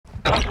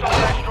Hostile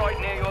airstrike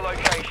near your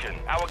location.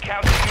 Our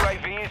counter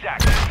UAV is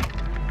active.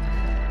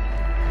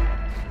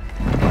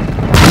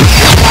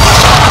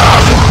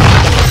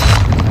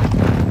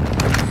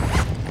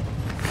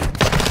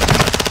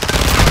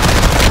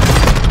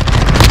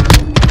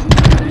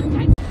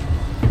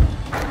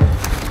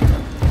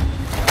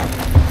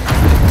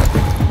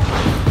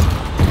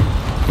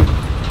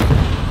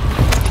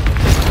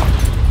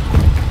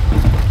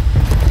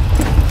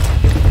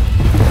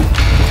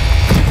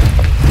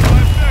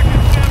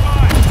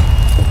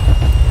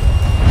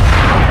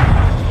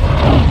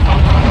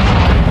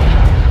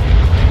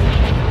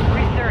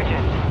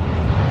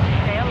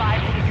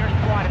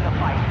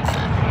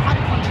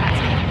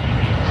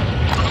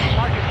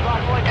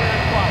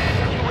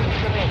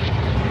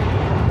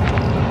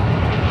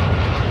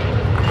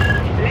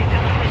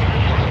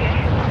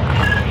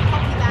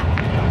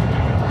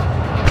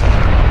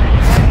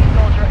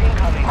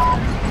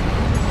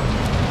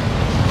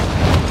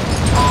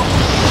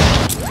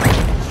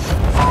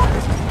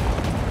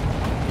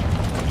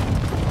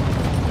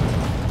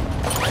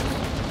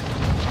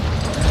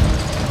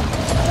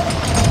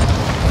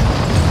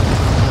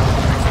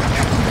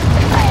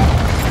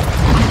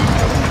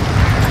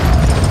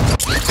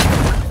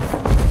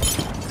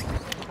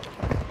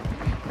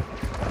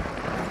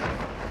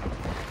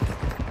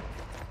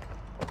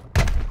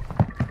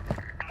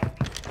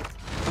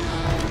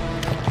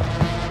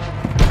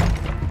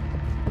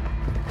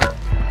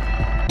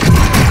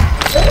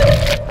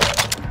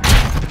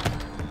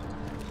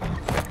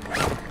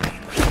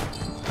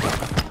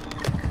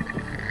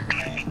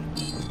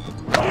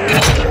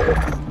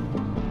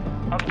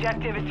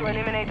 Objective is to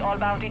eliminate all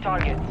bounty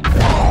targets.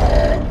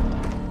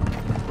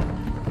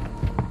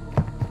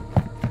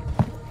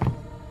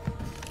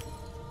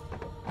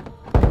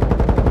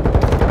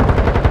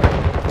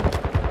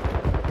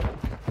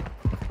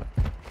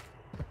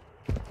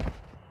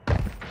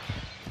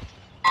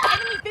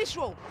 Enemy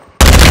visual!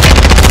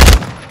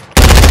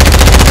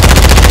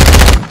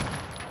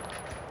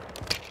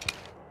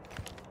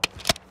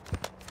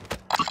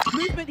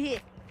 Movement here!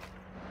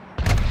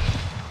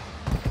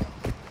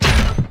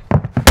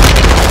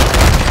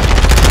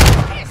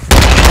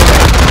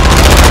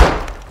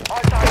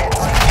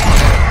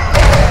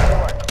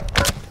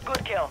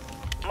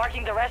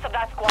 Marking the rest of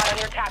that squad on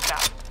your attack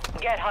map.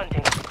 Get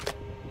hunting.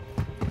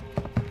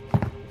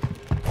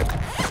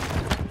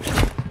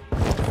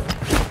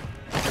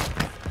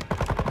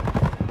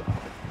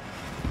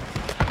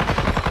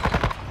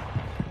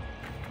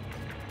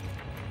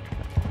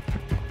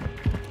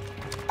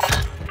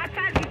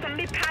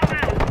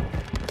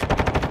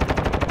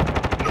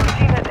 Your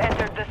team has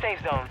entered the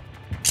safe zone.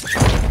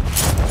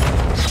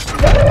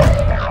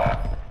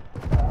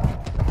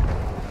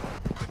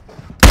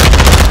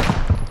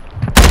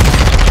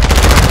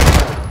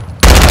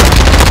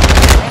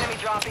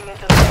 Dropping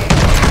into the cave.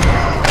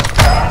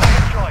 Enemy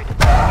destroyed.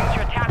 Use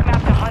your attack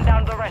map to hunt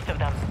down the rest of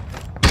them.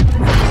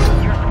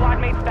 Your squad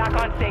mates back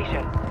on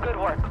station. Good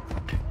work.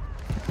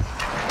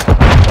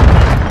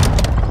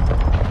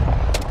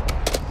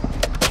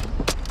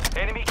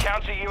 Enemy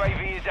counter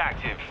UAV is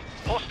active.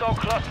 Hostile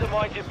cluster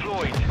mine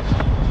deployed.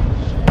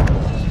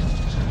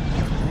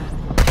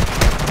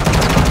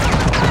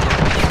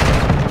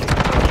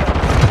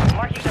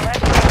 Marking the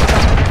rest of them on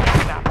your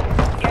attack map.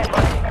 Get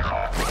hunting.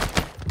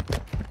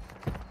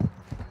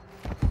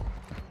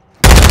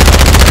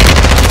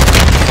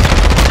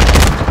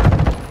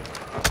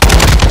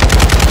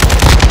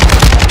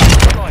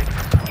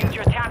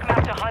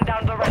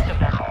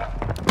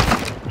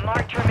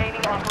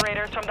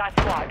 From that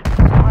squad.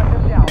 Hunt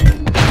them down.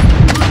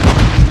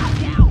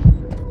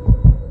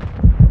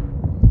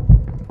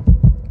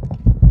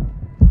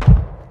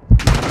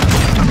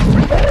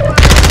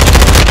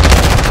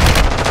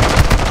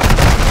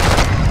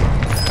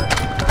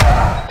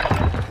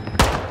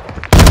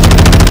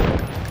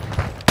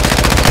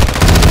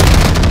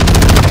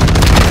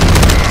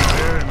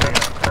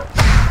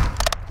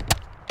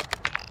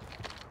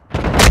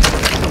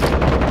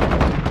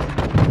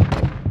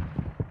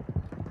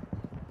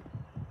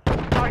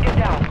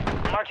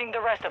 Marching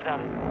the rest of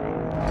them.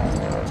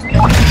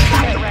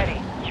 Get ready.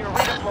 You're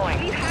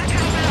redeploying.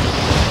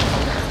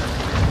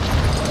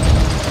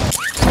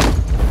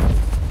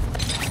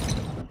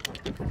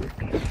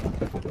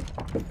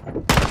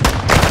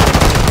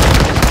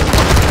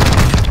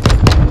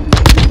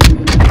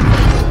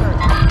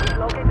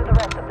 Located the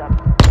rest of them.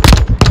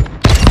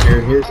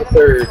 Here's the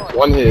third.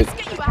 One hit.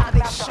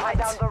 Hunt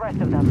down the rest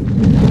of them.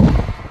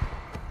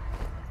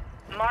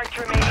 Marked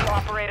remaining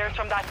operators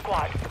from that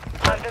squad.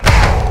 Hunt them down.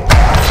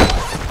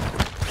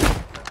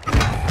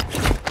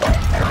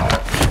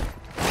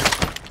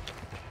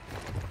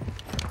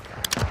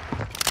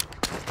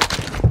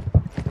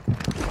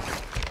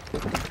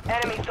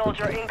 Enemy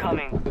soldier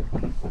incoming.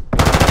 Come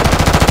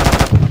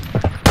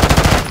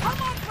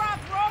on, bruv,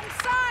 wrong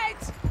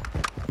side!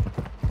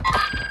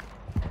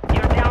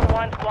 You're down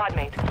one squad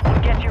mate.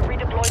 We'll get you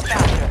redeployed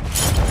faster.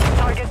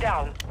 Target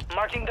down.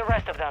 Marking the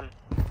rest of them.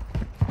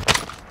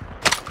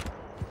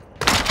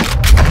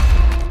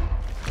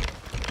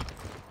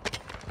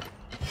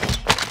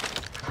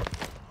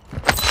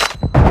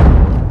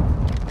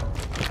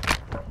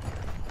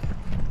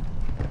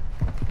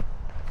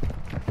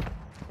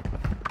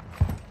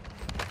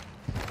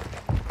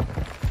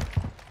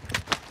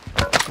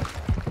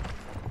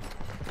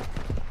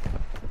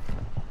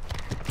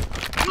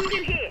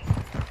 Moving here.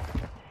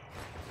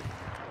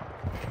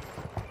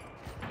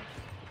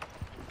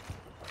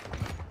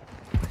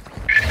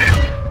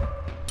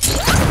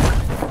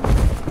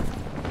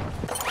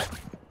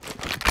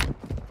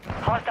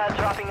 Hostiles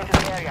dropping into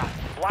the area.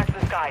 Watch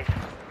the skies.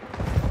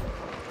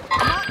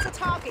 Mark the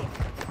target.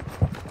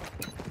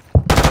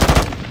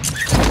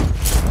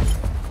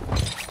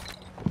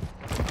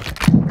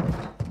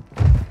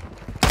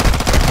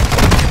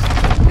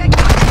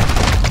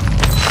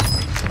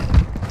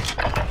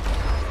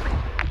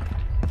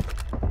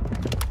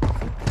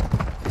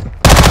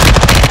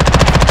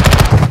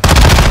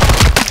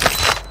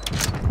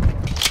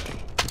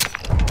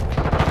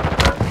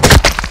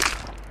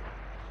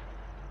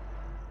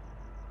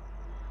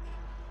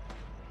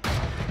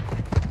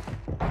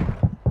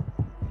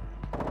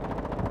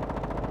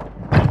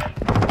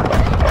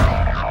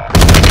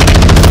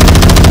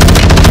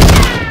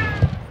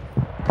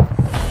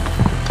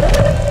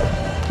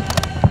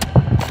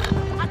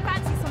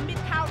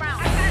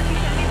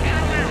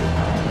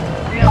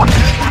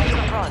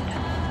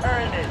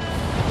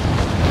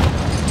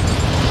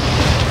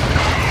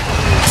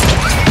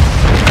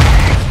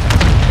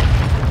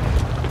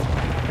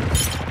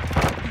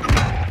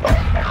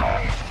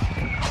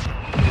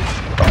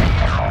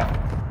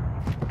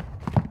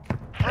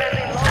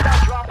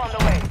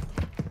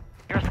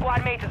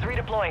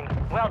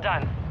 Well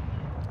done.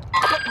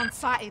 Get on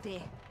sighted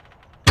here.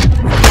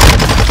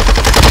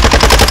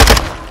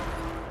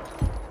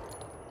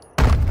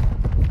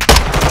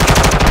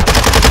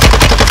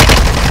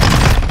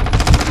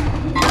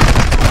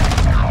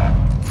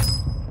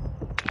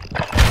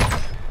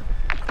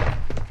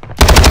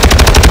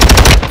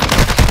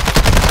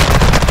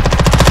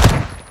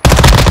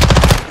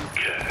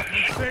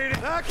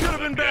 That could have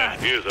been bad.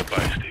 Here's a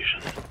buy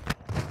station.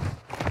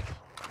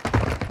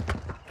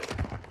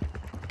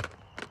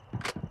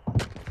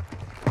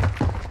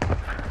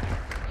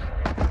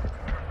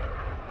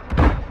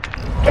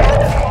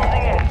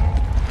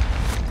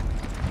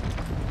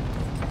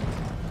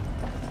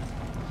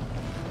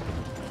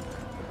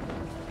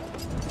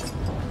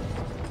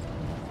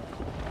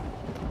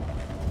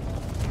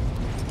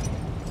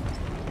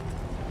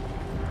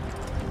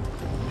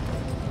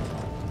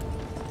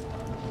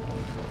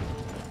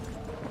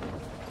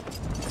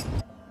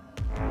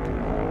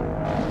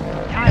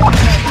 Gas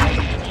is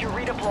closing in. You're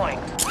redeploying.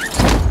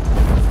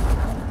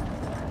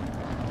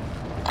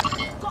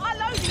 Got a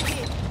load in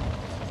here.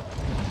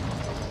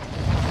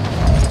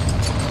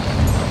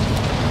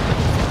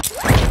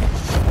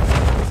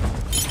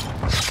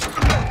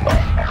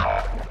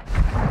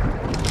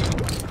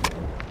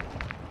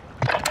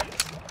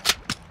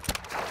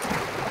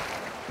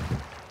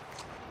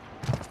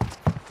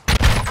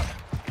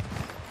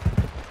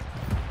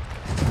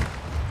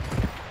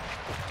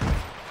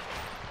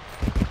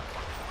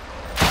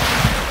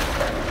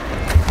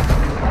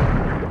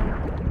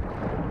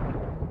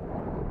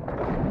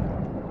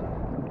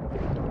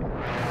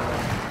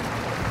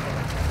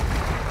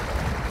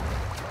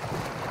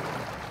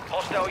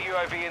 Hostile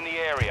UAV in the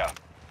area.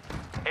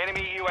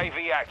 Enemy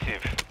UAV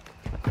active.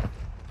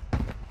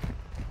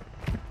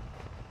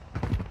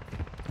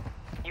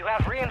 You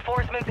have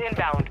reinforcements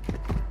inbound.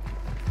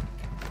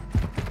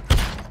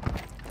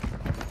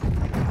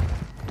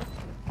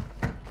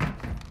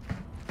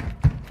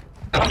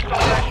 Hostile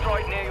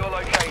asteroid near your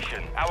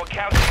location. Our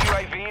counter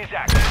UAV is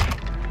active.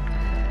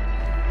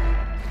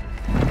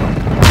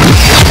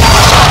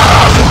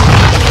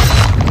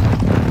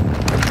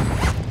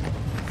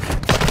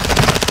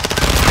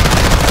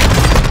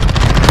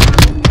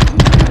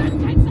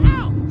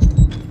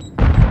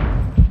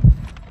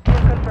 Kill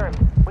confirmed.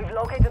 We've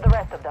located the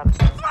rest of them.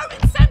 Throw in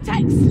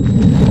Semtex!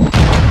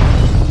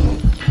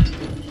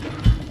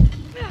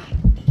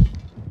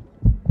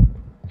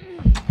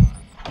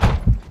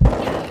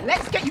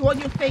 Let's get you on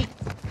your feet.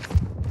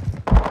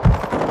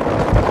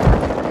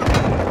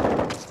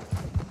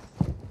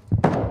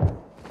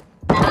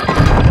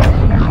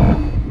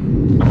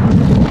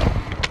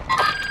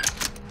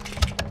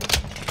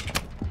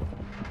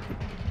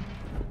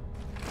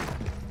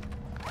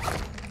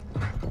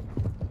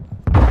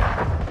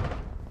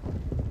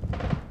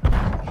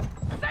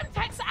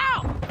 Semtex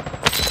out!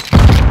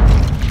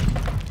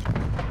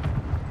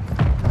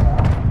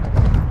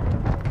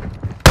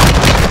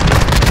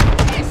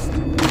 Missed.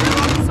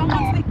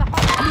 Someone's nicked the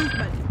whole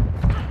movement.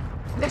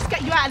 Let's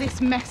get you out of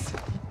this mess.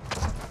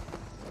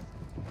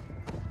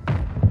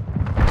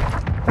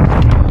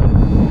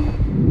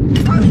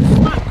 Throw in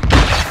smoke.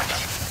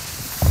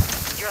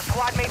 Your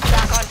squad mates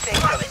back on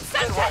station. Throw in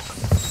Good work.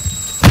 Semtex.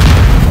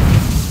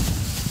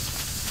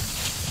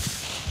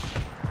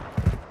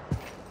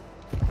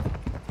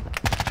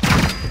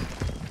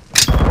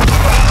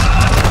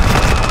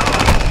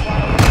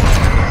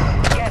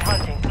 Get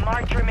hunting.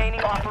 Mark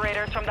remaining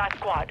operators from that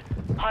squad.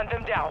 Hunt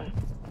them down.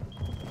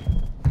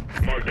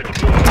 Mark the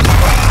deployment.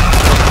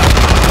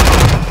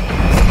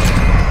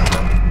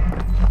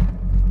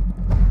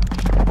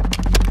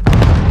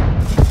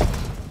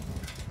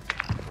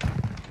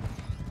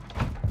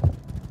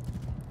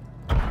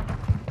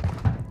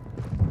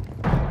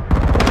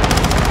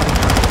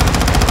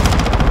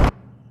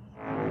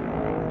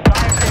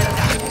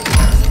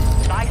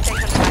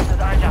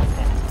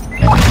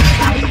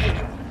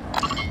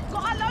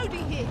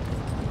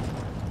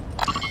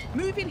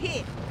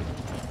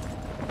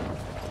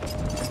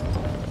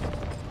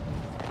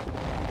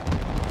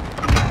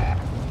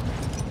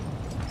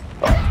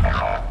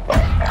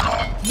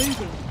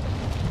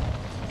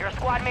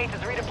 mate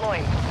is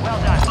redeploying.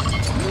 Well done.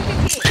 Moving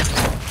here.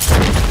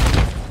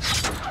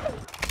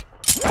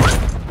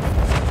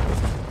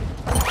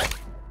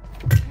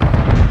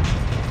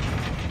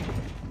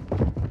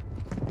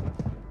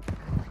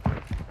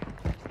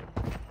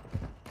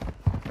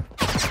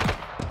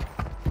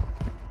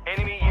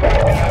 Enemy UAV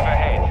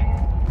overhead.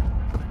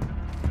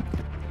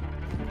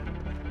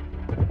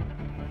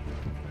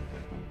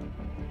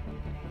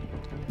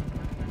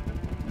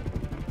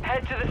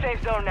 Head to the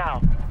safe zone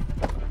now.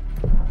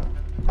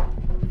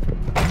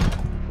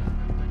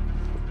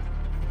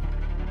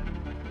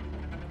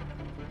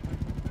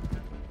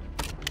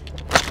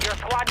 Your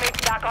squad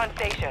mate's back on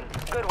station.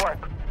 Good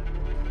work.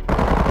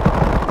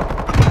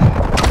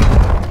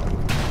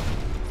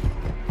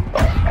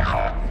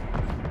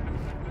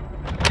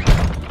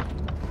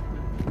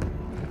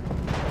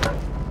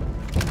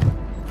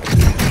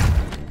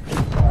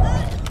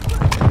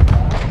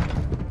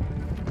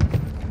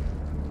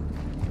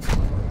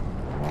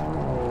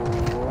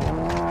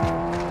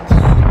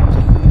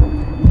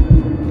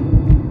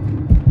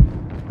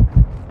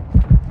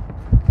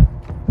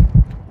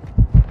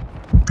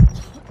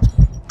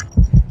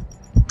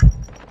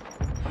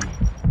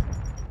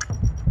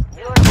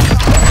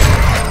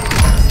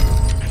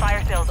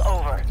 Fire sales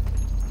over.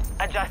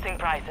 Adjusting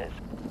prices.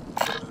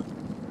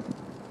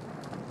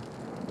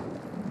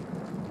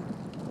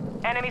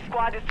 Enemy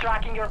squad is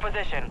tracking your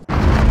position.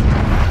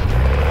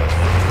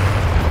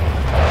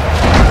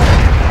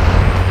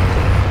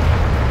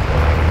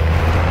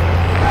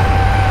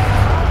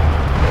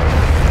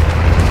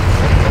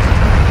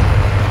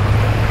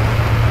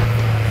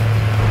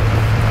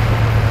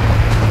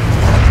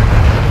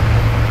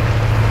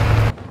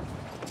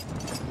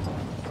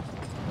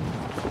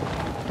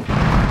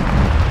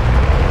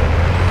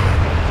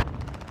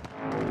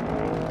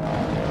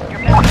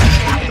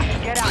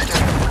 Get after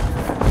it.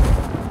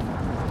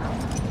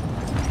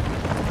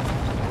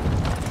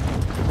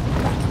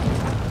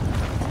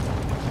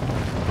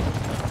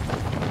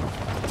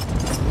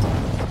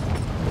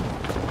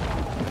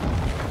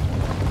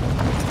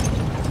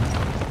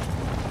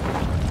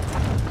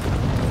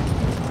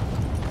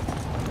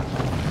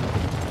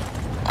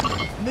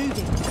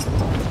 Moving.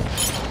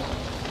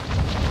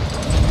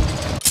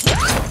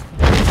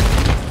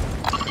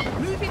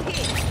 Moving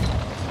here.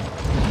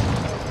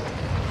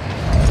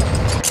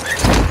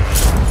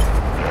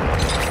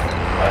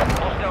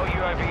 Hostile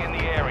UAV in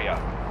the area.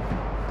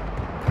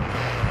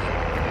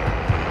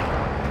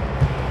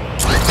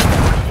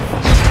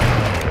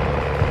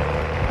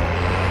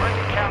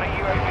 Friendly counter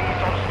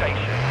UAVs on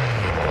station.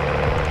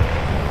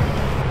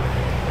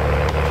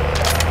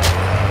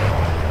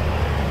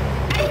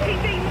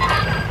 APC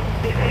Mazrah.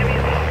 This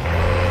area's hot.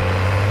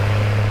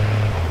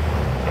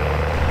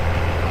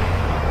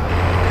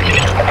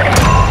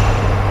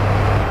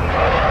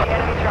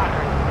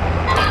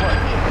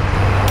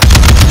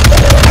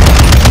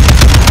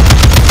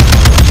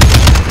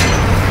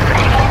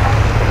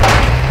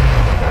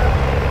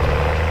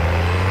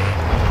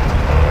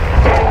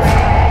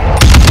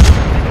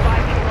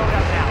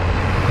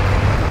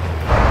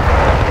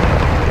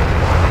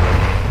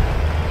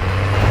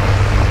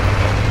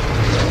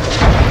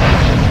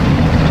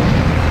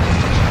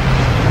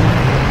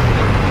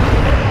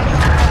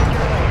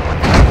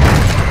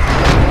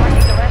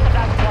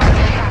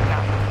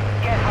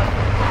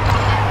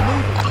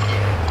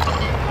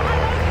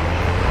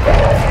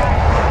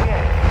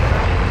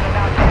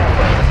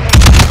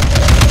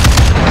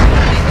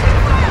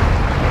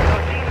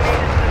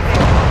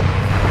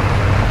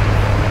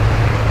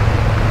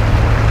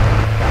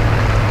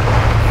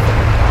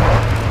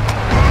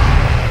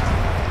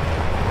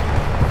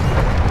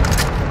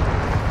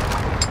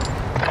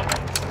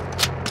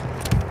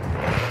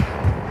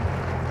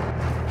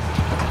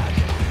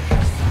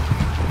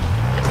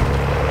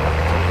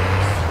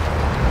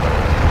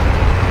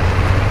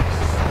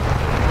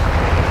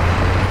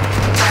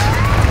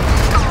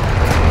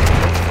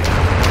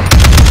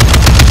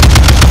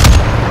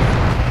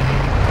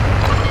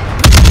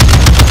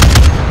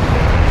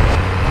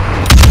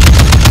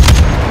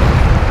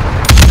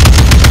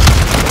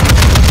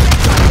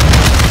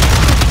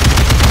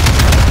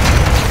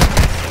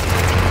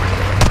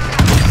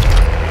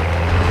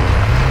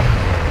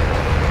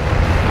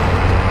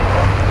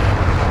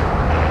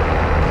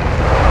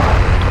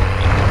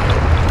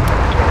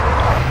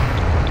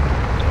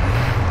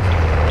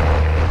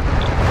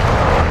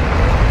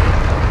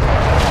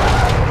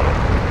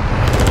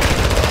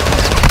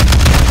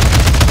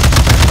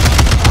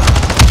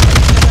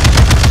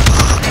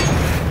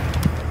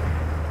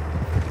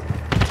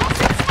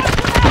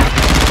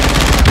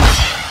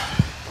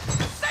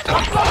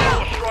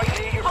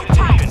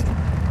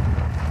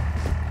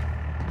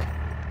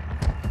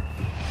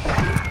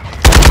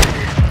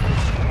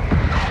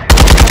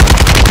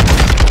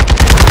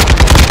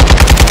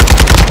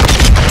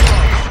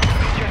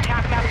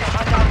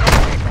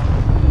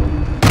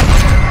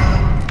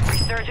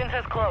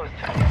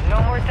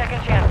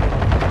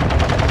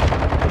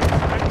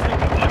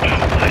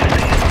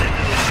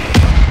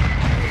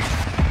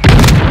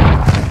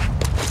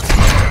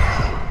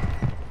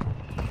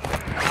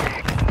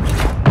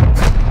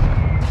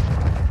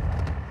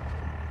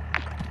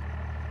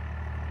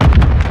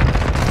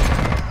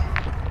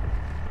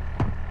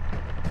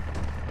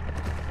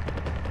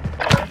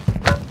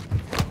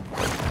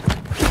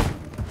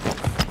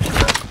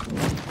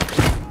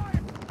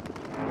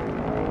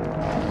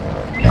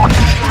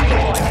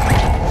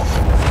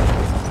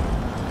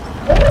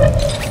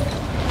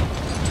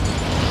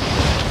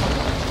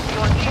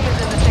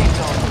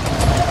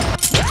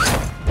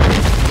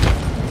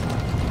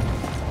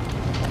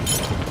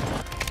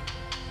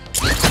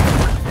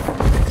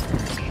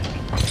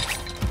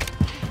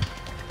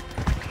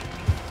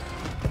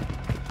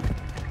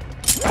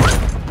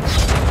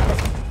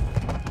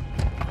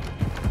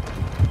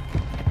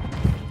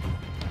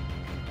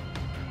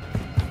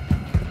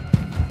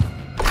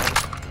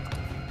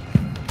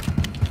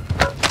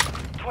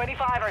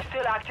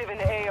 active in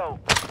the AO.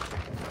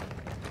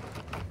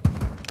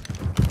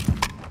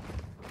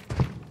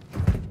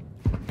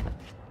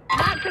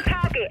 Mark the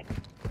target.